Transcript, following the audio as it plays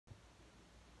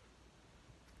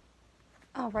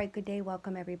Alright, good day.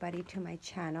 Welcome everybody to my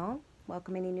channel.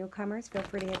 Welcome any newcomers. Feel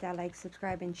free to hit that like,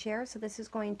 subscribe, and share. So this is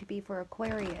going to be for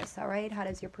Aquarius, alright? How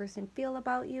does your person feel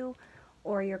about you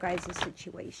or your guys'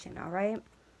 situation, alright?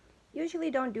 Usually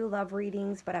don't do love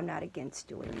readings, but I'm not against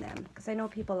doing them because I know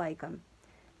people like them.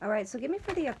 Alright, so give me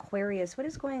for the Aquarius. What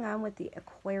is going on with the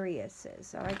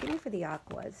Aquariuses? Alright, give me for the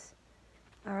Aquas.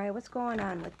 Alright, what's going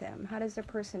on with them? How does their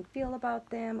person feel about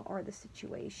them or the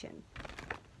situation?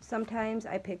 Sometimes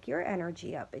I pick your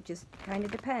energy up. It just kind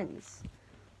of depends.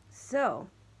 So,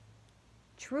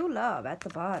 true love at the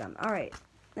bottom. All right,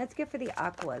 let's get for the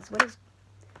Aquas. What is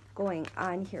going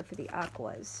on here for the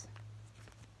Aquas?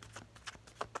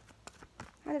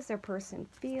 How does their person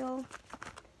feel?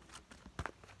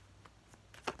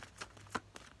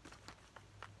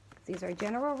 These are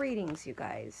general readings, you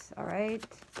guys. All right.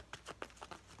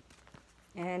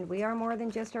 And we are more than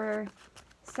just our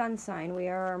sun sign. We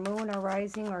are our moon, our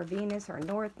rising, our Venus, our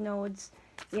north nodes,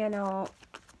 you know,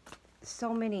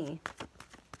 so many.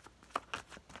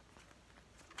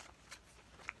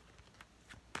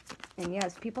 And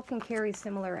yes, people can carry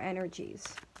similar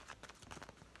energies.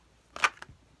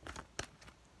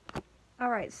 All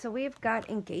right, so we've got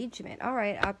engagement. All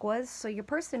right, Aquas, so your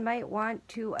person might want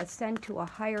to ascend to a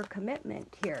higher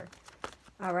commitment here.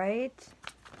 All right.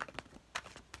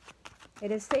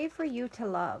 It is safe for you to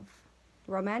love.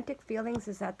 Romantic feelings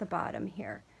is at the bottom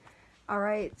here. All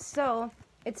right, so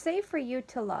it's safe for you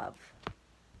to love.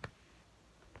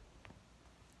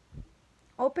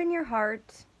 Open your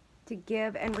heart to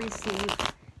give and receive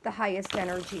the highest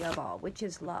energy of all, which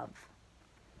is love.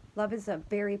 Love is a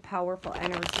very powerful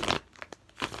energy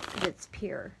because it's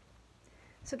pure.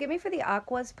 So give me for the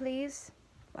Aquas, please.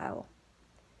 Wow.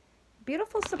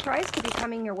 Beautiful surprise could be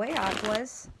coming your way,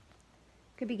 Aquas.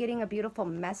 Could be getting a beautiful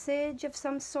message of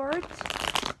some sort.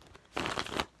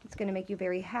 It's going to make you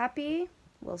very happy.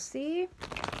 We'll see.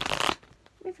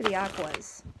 Maybe for the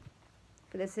Aquas.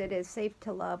 For this, it is safe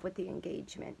to love with the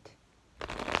engagement.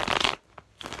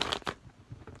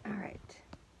 All right.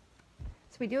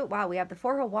 So we do it. Wow, we have the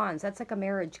Four of Wands. That's like a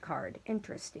marriage card.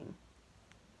 Interesting.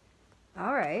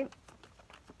 All right.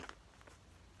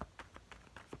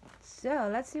 So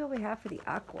let's see what we have for the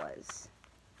Aquas.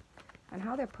 And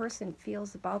how their person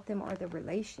feels about them or the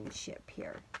relationship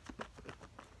here.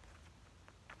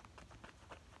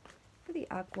 For the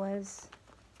Aquas.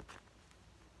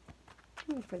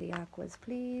 For the Aquas,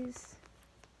 please.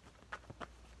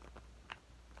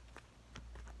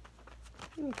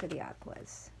 Give me for the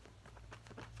Aquas.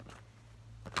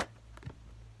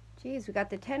 Geez, we got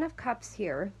the Ten of Cups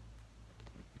here.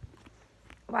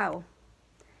 Wow.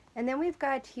 And then we've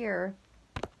got here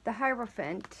the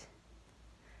Hierophant.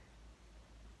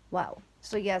 Wow.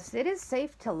 So yes, it is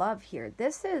safe to love here.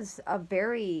 This is a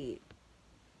very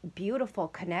beautiful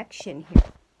connection here.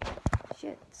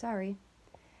 Shit, sorry.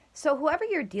 So whoever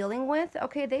you're dealing with,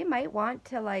 okay, they might want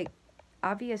to like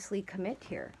obviously commit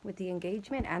here with the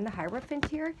engagement and the Hierophant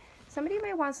here. Somebody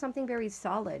might want something very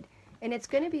solid. And it's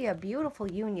going to be a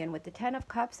beautiful union with the Ten of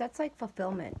Cups. That's like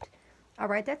fulfillment. All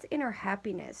right, that's inner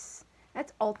happiness.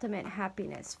 That's ultimate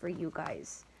happiness for you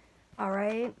guys. All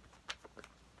right.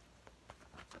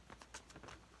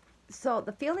 So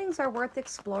the feelings are worth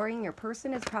exploring. Your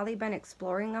person has probably been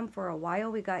exploring them for a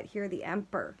while. We got here the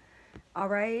Emperor. All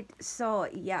right. So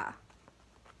yeah.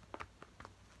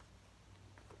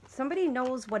 Somebody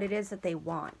knows what it is that they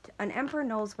want. An Emperor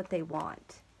knows what they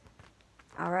want.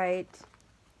 All right.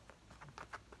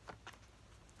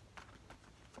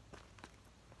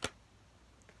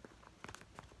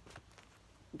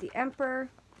 The Emperor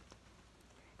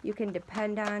you can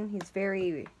depend on. He's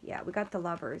very, yeah, we got the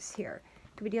Lovers here.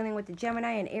 Could be dealing with the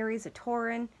Gemini and Aries, a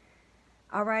Tauran.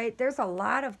 All right, there's a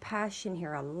lot of passion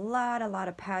here, a lot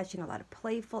of passion, a lot of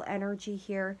playful energy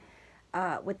here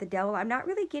with the Devil. I'm not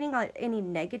really getting any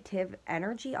negative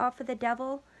energy off of the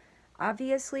Devil,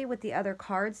 obviously, with the other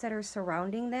cards that are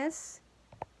surrounding this.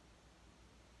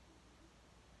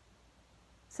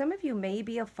 Some of you may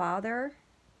be a father,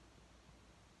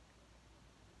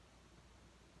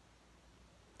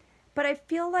 but I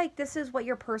feel like this is what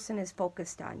your person is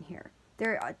focused on here.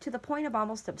 They're to the point of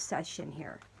almost obsession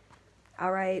here.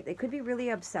 All right. They could be really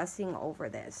obsessing over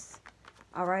this.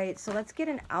 All right. So let's get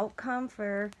an outcome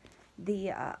for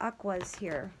the Aquas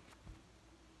here.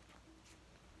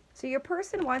 So your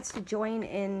person wants to join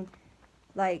in,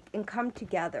 like, and come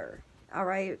together. All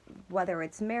right. Whether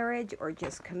it's marriage or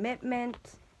just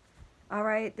commitment. All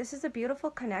right. This is a beautiful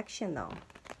connection, though.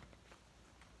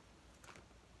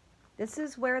 This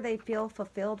is where they feel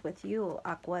fulfilled with you,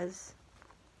 Aquas.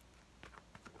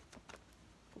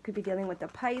 Could be dealing with the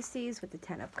Pisces with the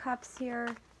Ten of Cups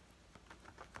here.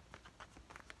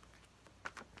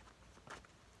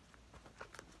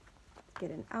 get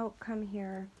an outcome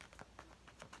here.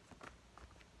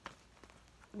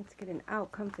 Let's get an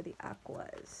outcome for the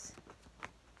Aquas.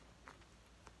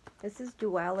 This is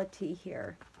duality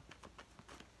here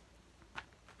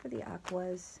for the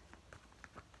Aquas.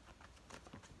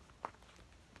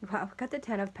 Wow, got the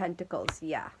Ten of Pentacles.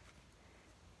 Yeah.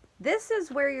 This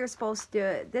is where you're supposed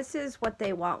to, this is what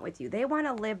they want with you. They want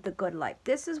to live the good life.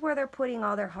 This is where they're putting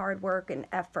all their hard work and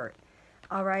effort,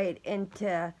 all right,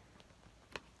 into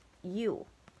you,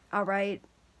 all right?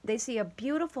 They see a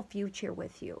beautiful future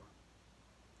with you,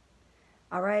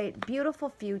 all right? Beautiful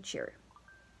future.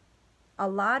 A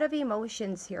lot of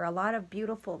emotions here, a lot of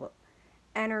beautiful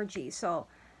energy. So,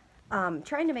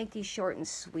 trying to make these short and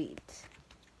sweet.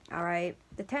 All right,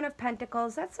 the Ten of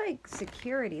Pentacles, that's like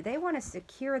security. They want to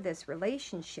secure this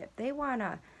relationship. They want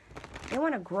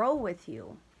to grow with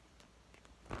you.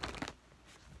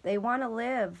 They want to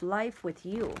live life with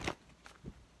you.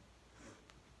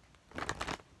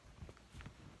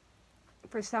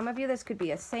 For some of you, this could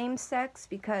be a same sex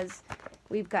because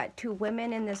we've got two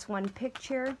women in this one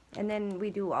picture. And then we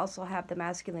do also have the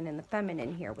masculine and the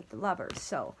feminine here with the lovers.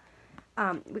 So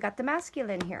we got the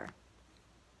masculine here.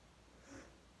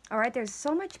 All right, there's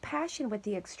so much passion with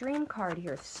the extreme card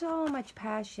here. So much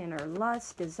passion or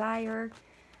lust, desire.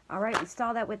 All right, we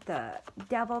saw that with the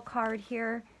devil card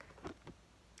here.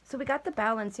 So we got the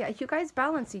balance. Yeah, you guys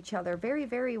balance each other very,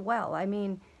 very well. I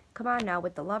mean, come on now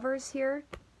with the lovers here.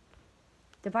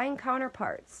 Divine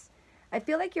counterparts. I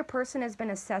feel like your person has been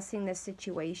assessing this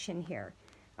situation here.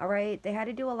 All right, they had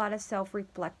to do a lot of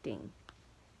self-reflecting.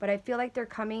 But I feel like they're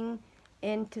coming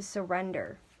in to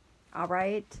surrender. All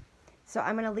right. So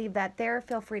I'm going to leave that there.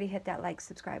 Feel free to hit that like,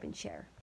 subscribe, and share.